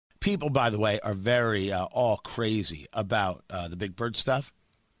People, by the way, are very all crazy about the Big Bird stuff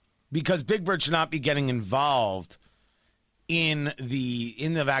because Big Bird should not be getting involved in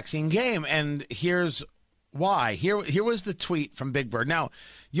the vaccine game. And here's why. Here was the tweet from Big Bird. Now,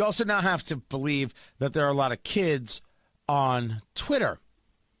 you also now have to believe that there are a lot of kids on Twitter,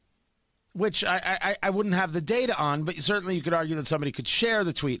 which I wouldn't have the data on, but certainly you could argue that somebody could share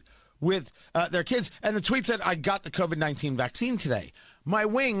the tweet with their kids. And the tweet said, I got the COVID-19 vaccine today. My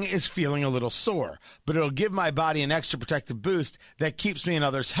wing is feeling a little sore, but it'll give my body an extra protective boost that keeps me and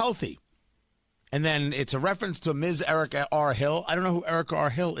others healthy. And then it's a reference to Ms. Erica R. Hill. I don't know who Erica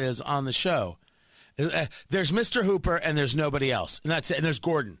R. Hill is on the show. There's Mr. Hooper and there's nobody else. And that's it. And there's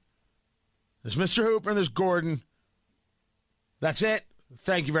Gordon. There's Mr. Hooper and there's Gordon. That's it.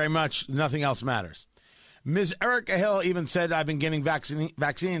 Thank you very much. Nothing else matters. Ms. Erica Hill even said, I've been getting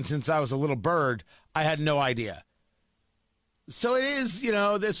vaccines since I was a little bird. I had no idea. So it is,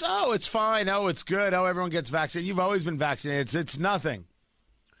 this, it's fine. Oh, it's good. Oh, everyone gets vaccinated. You've always been vaccinated. It's nothing.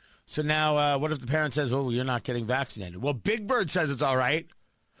 So now what if the parent says, well, you're not getting vaccinated? Well, Big Bird says it's all right.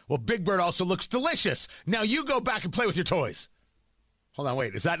 Well, Big Bird also looks delicious. Now you go back and play with your toys. Hold on,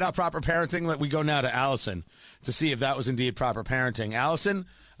 wait. Is that not proper parenting? Let we go now to Allison to see if that was indeed proper parenting. Allison,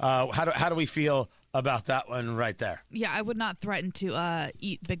 how do we feel about that one right there? Yeah, I would not threaten to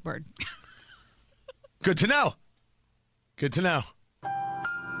eat Big Bird. Good to know. Good to know.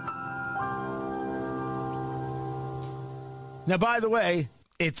 Now, by the way,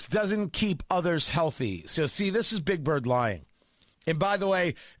 it doesn't keep others healthy. So, see, this is Big Bird lying. And by the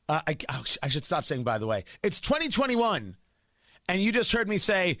way, I should stop saying by the way. It's 2021, and you just heard me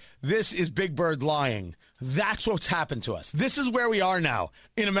say this is Big Bird lying. That's what's happened to us. This is where we are now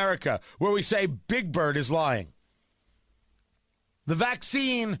in America, where we say Big Bird is lying. The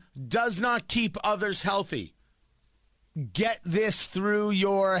vaccine does not keep others healthy. Get this through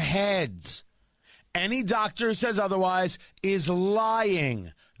your heads. Any doctor who says otherwise is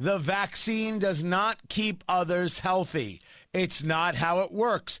lying. The vaccine does not keep others healthy. It's not how it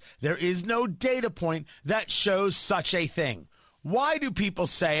works. There is no data point that shows such a thing. Why do people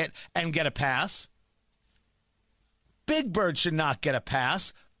say it and get a pass? Big Bird should not get a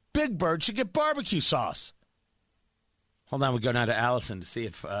pass. Big Bird should get barbecue sauce. Hold on, we go now to Allison to see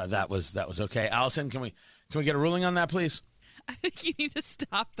if that was okay. Allison, can we get a ruling on that, please? I think you need to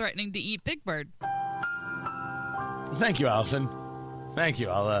stop threatening to eat Big Bird. Thank you, Allison. Thank you.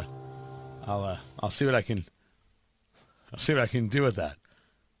 I'll see what I can. I'll see what I can do with that.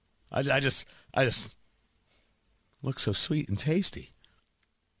 I just look so sweet and tasty.